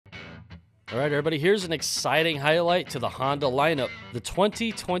All right, everybody, here's an exciting highlight to the Honda lineup, the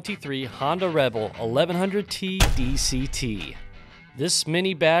 2023 Honda Rebel 1100T DCT. This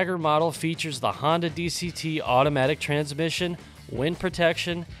mini bagger model features the Honda DCT automatic transmission, wind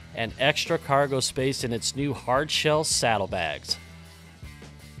protection, and extra cargo space in its new hard-shell saddlebags.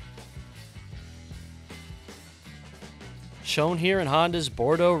 Shown here in Honda's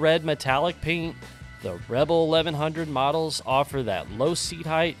Bordeaux red metallic paint, the Rebel 1100 models offer that low seat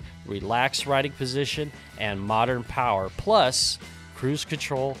height, relaxed riding position, and modern power, plus cruise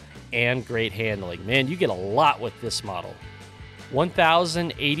control and great handling. Man, you get a lot with this model.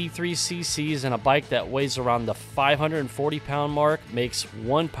 1,083 cc's and a bike that weighs around the 540-pound mark makes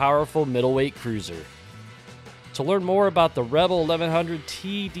one powerful middleweight cruiser. To learn more about the Rebel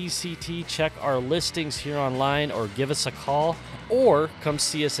 1100T DCT, check our listings here online or give us a call, or come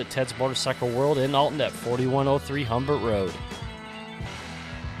see us at Ted's Motorcycle World in Alton at 4103 Humbert Road.